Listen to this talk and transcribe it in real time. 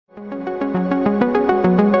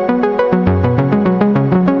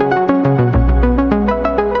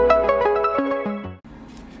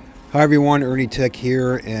Hi everyone, ErnieTech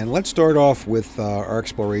here, and let's start off with our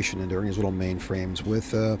exploration into Ernie's little mainframes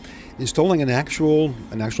with installing an actual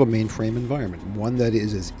mainframe environment, one that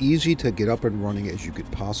is as easy to get up and running as you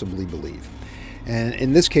could possibly believe. And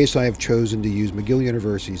in this case, I have chosen to use McGill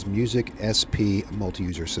University's MUSICSP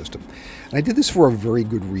multi-user system. And I did this for a very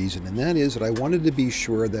good reason, and that is that I wanted to be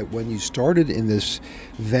sure that when you started in this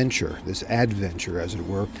venture, this adventure as it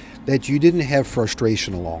were, that you didn't have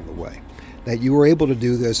frustration along the way, that you were able to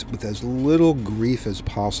do this with as little grief as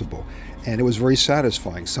possible. And it was very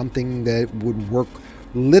satisfying, something that would work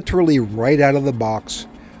literally right out of the box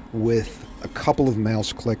with a couple of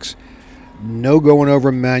mouse clicks. No going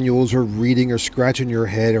over manuals or reading or scratching your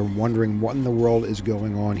head or wondering what in the world is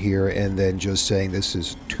going on here, and then just saying this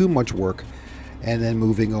is too much work, and then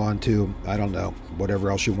moving on to, I don't know, whatever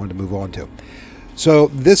else you wanted to move on to. So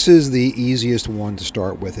this is the easiest one to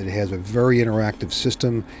start with. It has a very interactive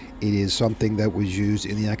system. It is something that was used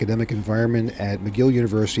in the academic environment at McGill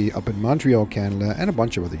University up in Montreal, Canada, and a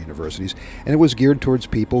bunch of other universities. And it was geared towards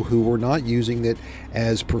people who were not using it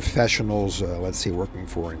as professionals, let's say working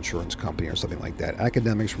for an insurance company or something like that.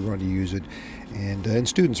 Academics were going to use it, and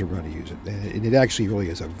students are going to use it. And it actually really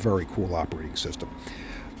is a very cool operating system.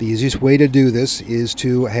 The easiest way to do this is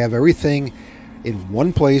to have everything in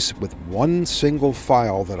one place with one single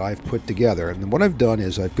file that I've put together. And what I've done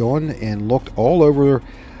is I've gone and looked all over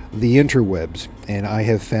the interwebs, and I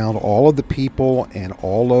have found all of the people and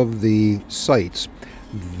all of the sites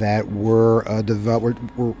that were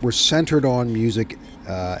were centered on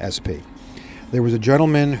MUSICSP. There was a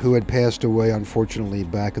gentleman who had passed away, unfortunately,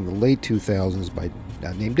 back in the late 2000s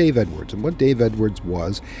named Dave Edwards. And what Dave Edwards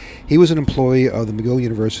was, he was an employee of the McGill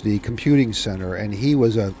University Computing Center, and he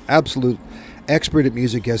was an absolute expert at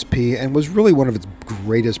MUSICSP and was really one of its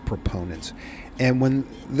greatest proponents. And when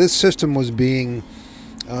this system was being,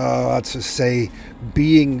 let's just say,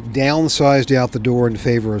 being downsized out the door in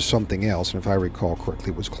favor of something else, and if I recall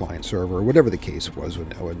correctly, it was client server, or whatever the case was,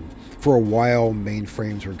 and for a while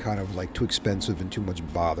mainframes were kind of like too expensive and too much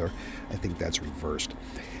bother. I think that's reversed.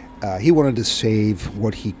 He wanted to save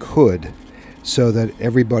what he could so that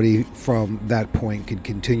everybody from that point could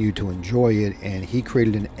continue to enjoy it, and he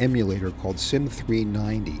created an emulator called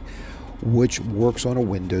Sim390, which works on a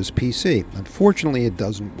Windows PC. Unfortunately, it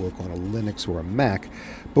doesn't work on a Linux or a Mac,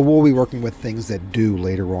 but we'll be working with things that do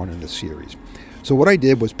later on in the series. So what I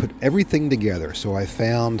did was put everything together. So I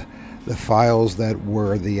found the files that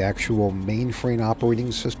were the actual mainframe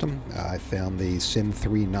operating system. I found the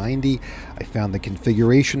Sim390. I found the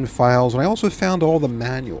configuration files, and I also found all the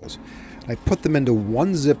manuals. I put them into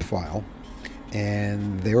one zip file,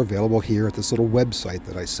 and they're available here at this little website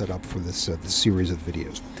that I set up for this series of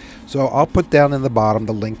videos. So I'll put down in the bottom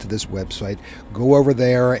the link to this website. Go over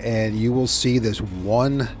there and you will see this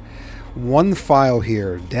one file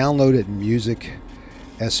here. Download it,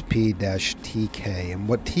 MUSICSP-tk. And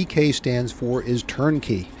what TK stands for is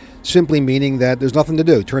turnkey, simply meaning that there's nothing to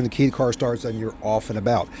do. Turn the key, the car starts, and you're off and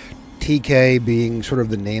about. TK being sort of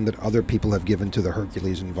the name that other people have given to the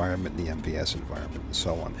Hercules environment, the MVS environment, and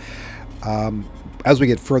so on. As we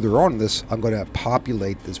get further on in this, I'm going to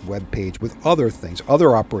populate this web page with other things,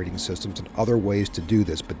 other operating systems, and other ways to do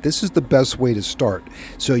this. But this is the best way to start.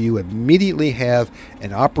 So you immediately have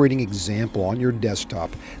an operating example on your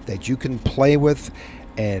desktop that you can play with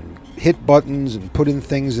and hit buttons and put in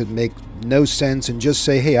things that make no sense and just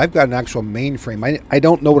say, hey, I've got an actual mainframe. I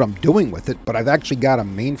don't know what I'm doing with it, but I've actually got a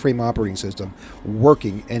mainframe operating system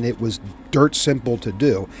working, and it was dirt simple to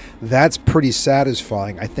do. That's pretty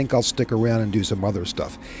satisfying. I think I'll stick around and do some other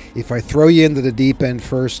stuff. If I throw you into the deep end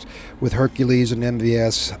first with Hercules and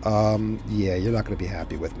MVS, yeah, you're not going to be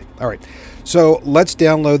happy with me. All right, so let's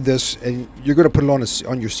download this, and you're going to put it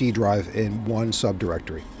on your C drive in one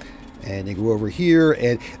subdirectory. And you go over here,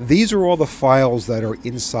 and these are all the files that are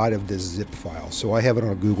inside of this zip file. So I have it on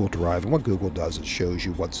a Google Drive, and what Google does is shows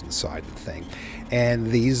you what's inside the thing. And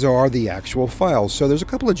these are the actual files. So there's a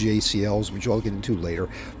couple of JCLs, which I'll get into later,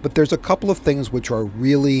 but there's a couple of things which are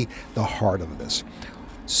really the heart of this.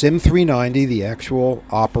 Sim390, the actual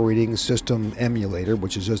operating system emulator,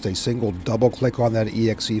 which is just a single double click on that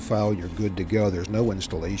exe file, you're good to go. There's no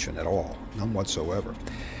installation at all, none whatsoever.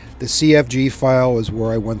 The CFG file is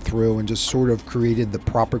where I went through and just sort of created the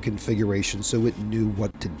proper configuration so it knew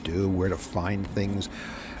what to do, where to find things,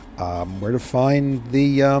 where to find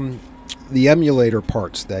the emulator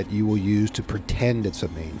parts that you will use to pretend it's a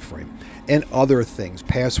mainframe, and other things.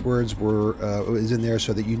 Passwords is in there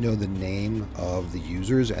so that you know the name of the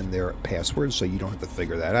users and their passwords, so you don't have to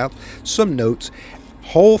figure that out. Some notes,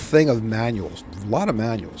 whole thing of manuals, a lot of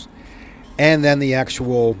manuals, and then the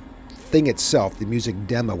actual thing itself, the music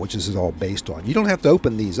demo, which this is all based on. You don't have to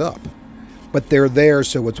open these up, but they're there,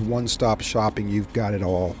 so it's one-stop shopping. You've got it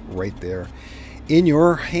all right there in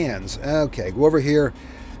your hands. Okay, go over here,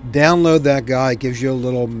 download that guy. It gives you a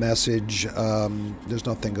little message. There's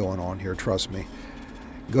nothing going on here, trust me.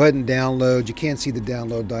 Go ahead and download. You can't see the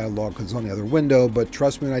download dialog because it's on the other window, but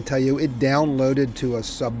trust me when I tell you, it downloaded to a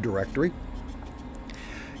subdirectory.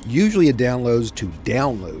 Usually it downloads to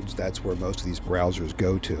downloads. That's where most of these browsers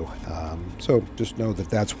go to. So just know that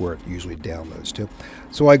that's where it usually downloads to.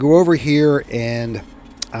 So I go over here and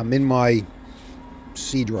I'm in my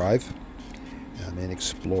C drive. I'm in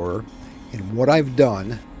Explorer. And what I've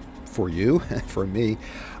done for you, for me,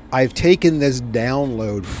 I've taken this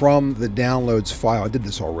download from the downloads file. I did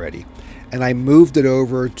this already. And I moved it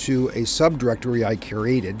over to a subdirectory I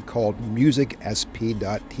created called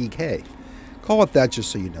MUSICSP-tk. Call it that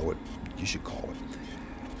just so you know what you should call it.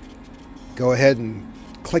 Go ahead and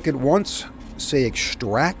click it once. Say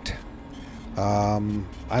extract.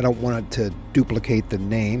 I don't want it to duplicate the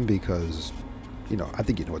name because, you know, I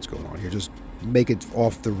think you know what's going on here. Just make it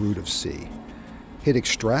off the root of C. Hit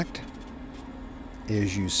extract.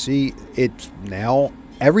 As you see, it's now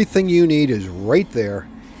everything you need is right there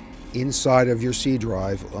inside of your C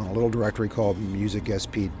drive on a little directory called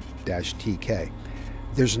MUSICSP-tk.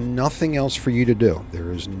 There's nothing else for you to do.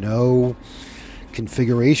 There is no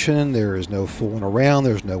configuration, there is no fooling around,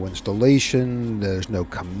 there's no installation, there's no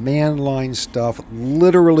command line stuff.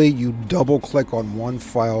 Literally, you double click on one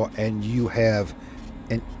file and you have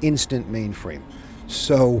an instant mainframe.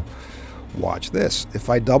 So watch this. If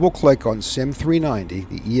I double click on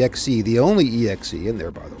SIM390, the exe, the only exe in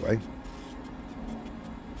there, by the way,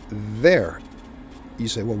 there. You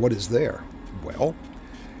say, well, what is there? Well,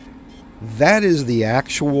 that is the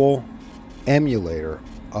actual emulator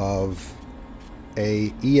of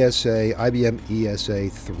a ESA, IBM ESA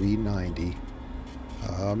 390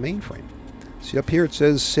 mainframe. See up here it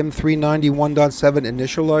says SIM390 1.7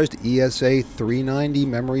 initialized, ESA 390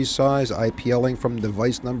 memory size, IPLing from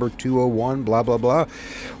device number 201, blah, blah, blah.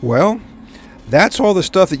 Well, that's all the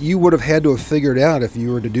stuff that you would have had to have figured out if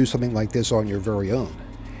you were to do something like this on your very own.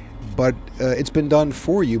 But it's been done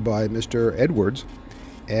for you by Mr. Edwards.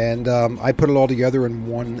 And I put it all together in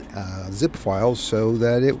one zip file so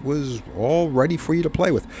that it was all ready for you to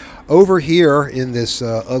play with. Over here in this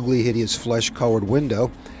ugly, hideous, flesh-colored window,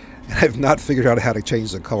 and I've not figured out how to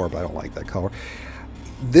change the color, but I don't like that color.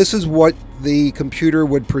 This is what the computer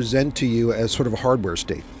would present to you as sort of a hardware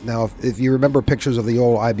state. Now, if you remember pictures of the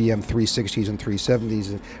old IBM 360s and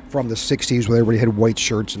 370s from the 60s where everybody had white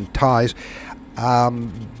shirts and ties,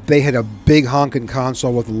 they had a big honking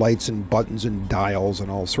console with lights and buttons and dials and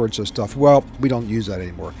all sorts of stuff. Well, we don't use that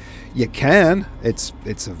anymore. You can. It's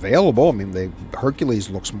available. I mean, the Hercules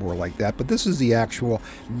looks more like that, but this is the actual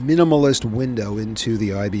minimalist window into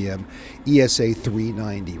the IBM ESA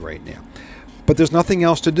 390 right now. But there's nothing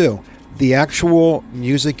else to do. The actual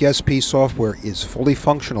MUSICSP software is fully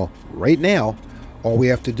functional right now. All we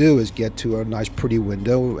have to do is get to a nice pretty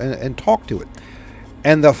window and talk to it.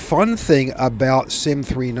 And the fun thing about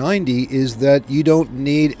SIM390 is that you don't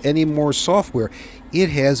need any more software. It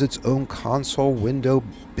has its own console window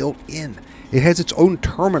built in. It has its own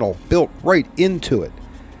terminal built right into it,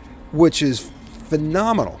 which is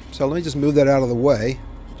phenomenal. So let me just move that out of the way,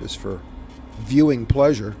 just for viewing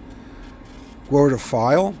pleasure. Go over to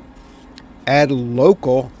File, add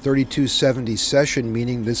local 3270 session,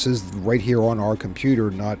 meaning this is right here on our computer,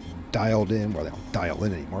 not dialed in. Well, they don't dial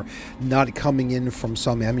in anymore. Not coming in from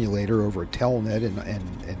some emulator over a telnet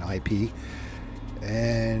and IP.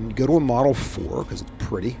 And go to a Model 4 because it's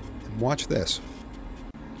pretty. And watch this.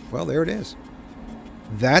 Well, there it is.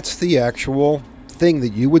 That's the actual thing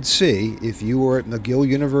that you would see if you were at McGill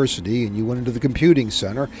University and you went into the computing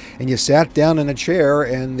center and you sat down in a chair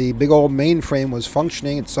and the big old mainframe was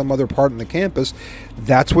functioning at some other part in the campus.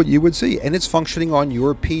 That's what you would see, and it's functioning on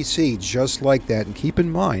your PC just like that. And keep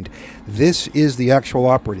in mind, this is the actual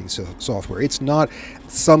operating software. It's not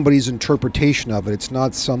somebody's interpretation of it. It's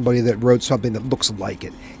not somebody that wrote something that looks like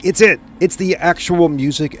it. It's it. It's the actual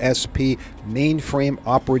MUSICSP mainframe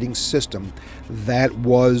operating system that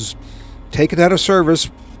was taken out of service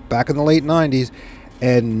back in the late 90s,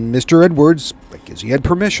 and Mr. Edwards, because he had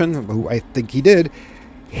permission, who I think he did,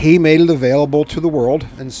 he made it available to the world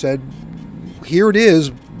and said, here it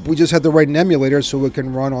is, we just had to write an emulator so it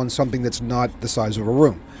can run on something that's not the size of a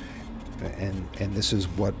room. And this is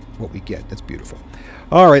what we get. That's beautiful.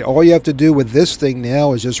 All right, all you have to do with this thing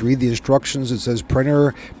now is just read the instructions. It says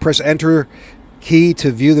printer, press enter key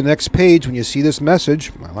to view the next page. When you see this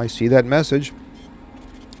message, well, I see that message.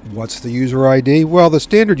 What's the user ID? Well, the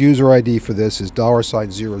standard user ID for this is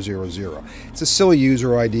 $000. It's a silly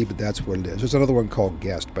user ID, but that's what it is. There's another one called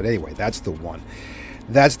guest, but anyway, that's the one.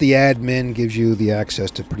 That's the admin, gives you the access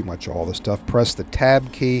to pretty much all the stuff. Press the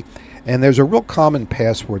tab key, and there's a real common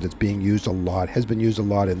password that's being used a lot, has been used a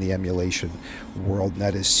lot in the emulation world, and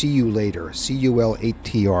that is see you later,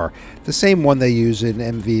 CUL8TR. The same one they use in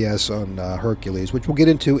MVS on Hercules, which we'll get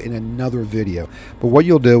into in another video. But what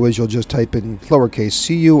you'll do is you'll just type in lowercase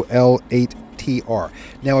CUL8TR.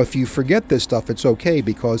 Now, if you forget this stuff, it's okay,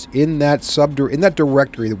 because in that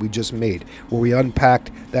directory that we just made, where we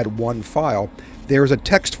unpacked that one file, there's a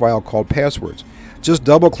text file called passwords. Just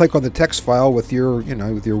double-click on the text file with your,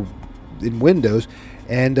 in Windows,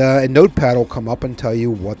 and Notepad will come up and tell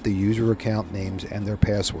you what the user account names and their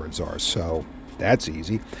passwords are. So that's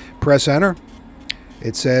easy. Press enter.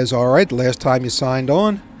 It says, all right, last time you signed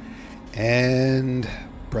on, and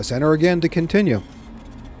press enter again to continue.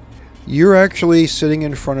 You're actually sitting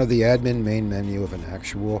in front of the admin main menu of an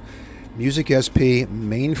actual MUSICSP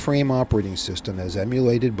mainframe operating system as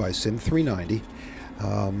emulated by Sim390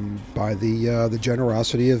 by the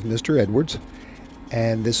generosity of Mr. Edwards.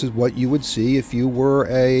 And this is what you would see if you were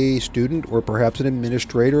a student or perhaps an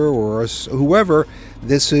administrator or whoever.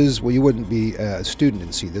 This is, well, you wouldn't be a student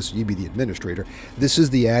and see this, you'd be the administrator. This is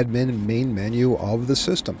the admin main menu of the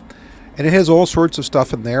system. And it has all sorts of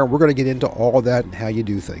stuff in there. We're going to get into all of that and how you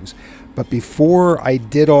do things. But before I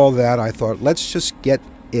did all that, I thought, let's just get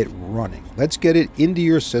it running. Let's get it into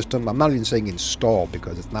your system. I'm not even saying install,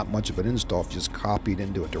 because it's not much of an install if you just copy it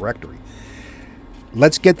into a directory.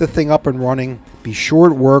 Let's get the thing up and running. Be sure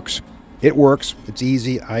it works. It works. It's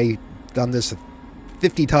easy. I've done this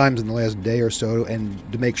 50 times in the last day or so, and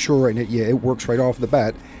to make sure, and it works right off the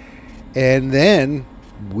bat. And then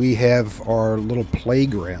we have our little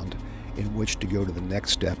playground in which to go to the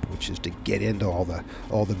next step, which is to get into all the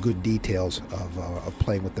good details of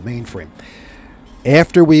playing with the mainframe.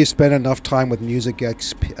 After we've spent enough time with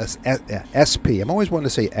MUSICSP, I'm always wanting to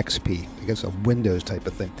say XP because of Windows type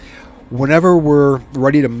of thing. Whenever we're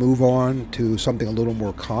ready to move on to something a little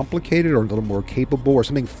more complicated or a little more capable or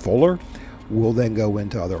something fuller, we'll then go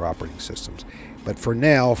into other operating systems. But for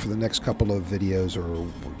now, for the next couple of videos or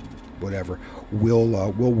whatever, we'll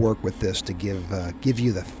work with this to give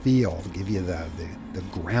you the feel, give you the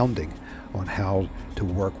grounding on how to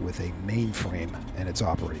work with a mainframe and its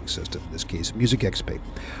operating system, in this case MUSICXP.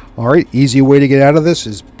 All right, easy way to get out of this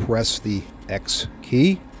is press the X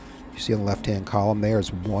key. You see on the left-hand column there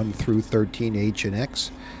is 1 through 13, H and X.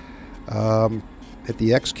 Hit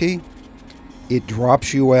the X key. It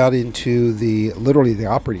drops you out into literally the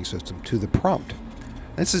operating system, to the prompt.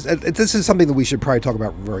 This is something that we should probably talk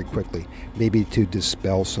about very quickly, maybe to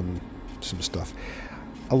dispel some stuff.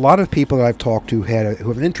 A lot of people that I've talked to who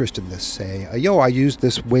have an interest in this say, yo, I used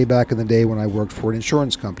this way back in the day when I worked for an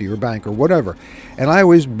insurance company or bank or whatever. And I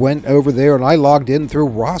always went over there and I logged in through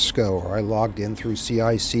Roscoe, or I logged in through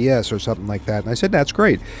CICS or something like that. And I said, that's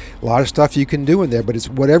great. A lot of stuff you can do in there, but it's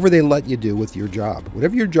whatever they let you do with your job.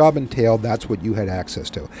 Whatever your job entailed, that's what you had access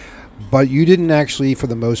to. But you didn't actually, for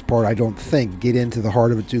the most part, I don't think, get into the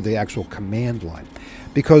heart of it through the actual command line.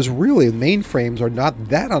 Because really, mainframes are not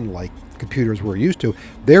that unlike computers we're used to.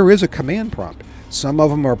 There is a command prompt. Some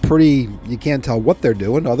of them are pretty, you can't tell what they're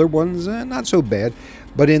doing. Other ones, not so bad.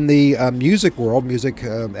 But in the music world,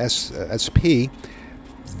 MUSICSP,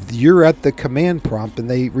 you're at the command prompt, and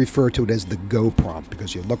they refer to it as the go prompt,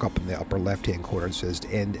 because you look up in the upper left-hand corner, it says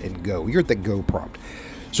end and go. You're at the go prompt.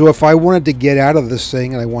 So if I wanted to get out of this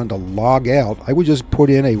thing and I wanted to log out, I would just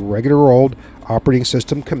put in a regular old operating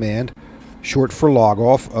system command, short for log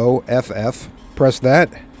off, OFF, press that,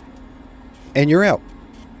 and you're out.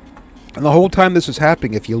 And the whole time this is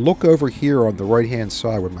happening, if you look over here on the right-hand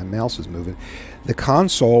side where my mouse is moving, the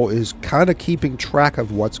console is kind of keeping track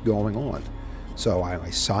of what's going on. So I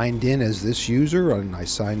signed in as this user, and I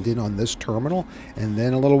signed in on this terminal, and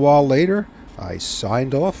then a little while later, I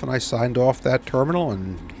signed off, and I signed off that terminal,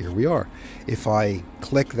 and here we are. If I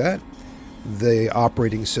click that, the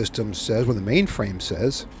operating system says, or the mainframe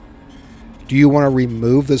says, do you want to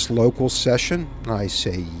remove this local session? I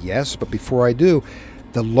say yes, but before I do,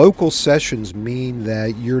 the local sessions mean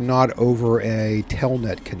that you're not over a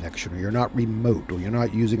telnet connection, or you're not remote, or you're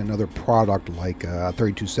not using another product like a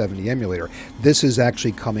 3270 emulator. This is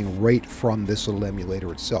actually coming right from this little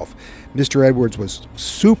emulator itself. Mr. Edwards was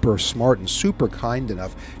super smart and super kind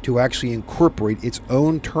enough to actually incorporate its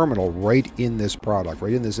own terminal right in this product,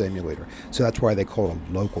 right in this emulator. So that's why they call it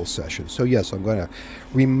a local session. So yes, I'm going to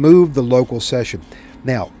remove the local session.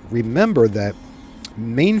 Now, remember that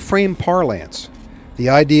mainframe parlance, the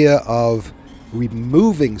idea of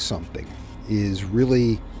removing something, is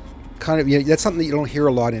really kind of, that's something that you don't hear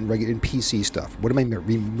a lot in PC stuff. What do I mean,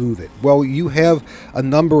 remove it? Well, you have a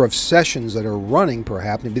number of sessions that are running,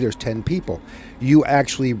 perhaps, maybe there's 10 people. You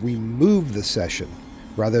actually remove the session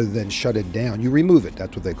rather than shut it down. You remove it,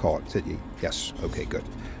 that's what they call it. Yes, okay, good.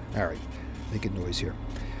 All right, making noise here.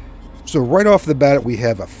 So right off the bat, we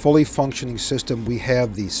have a fully functioning system. We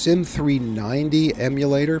have the SIM390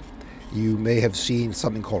 emulator. You may have seen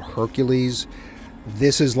something called Hercules.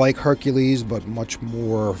 This is like Hercules, but much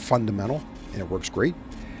more fundamental, and it works great.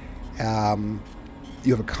 You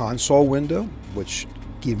have a console window, which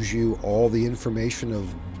gives you all the information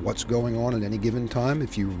of what's going on at any given time.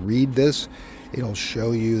 If you read this, it'll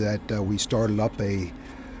show you that we started up an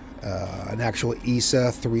actual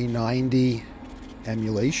ESA 390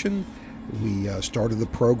 emulation. We started the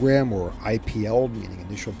program, or IPL, meaning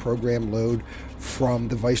initial program load, from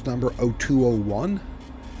device number 0201.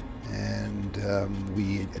 And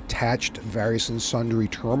we attached various and sundry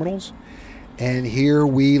terminals. And here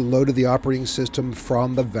we loaded the operating system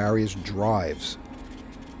from the various drives.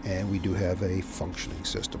 And we do have a functioning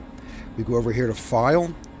system. We go over here to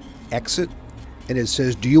File, Exit, and it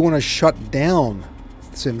says, do you want to shut down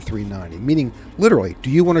SIM390? Meaning, literally, do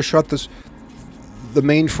you want to shut the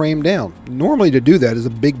mainframe down? Normally to do that is a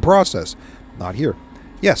big process. Not here.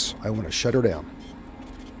 Yes, I want to shut her down.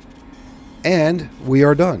 And we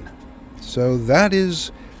are done. So that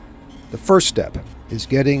is the first step, is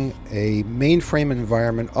getting a mainframe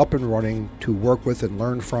environment up and running to work with and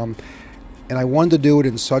learn from. And I wanted to do it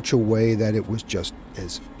in such a way that it was just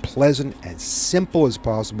as pleasant and simple as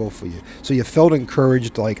possible for you. So you felt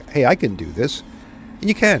encouraged, like, hey, I can do this. And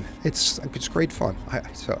you can. It's great fun.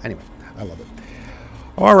 So anyway, I love it.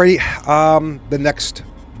 Alrighty, the next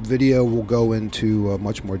video will go into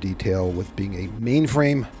much more detail with being a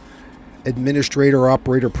mainframe administrator,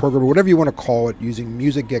 operator, programmer, whatever you want to call it, using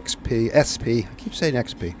MUSICSP, I keep saying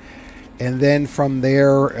XP. And then from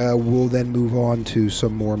there, we'll then move on to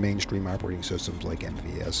some more mainstream operating systems like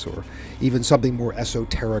MVS, or even something more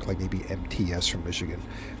esoteric like maybe MTS from Michigan.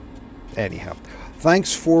 Anyhow,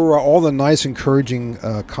 thanks for all the nice, encouraging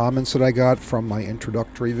comments that I got from my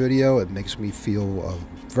introductory video. It makes me feel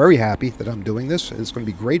very happy that I'm doing this. It's going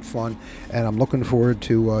to be great fun, and I'm looking forward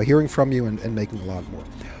to hearing from you and making a lot more.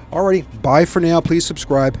 Alrighty, bye for now. Please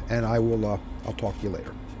subscribe, and I'll talk to you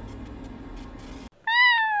later.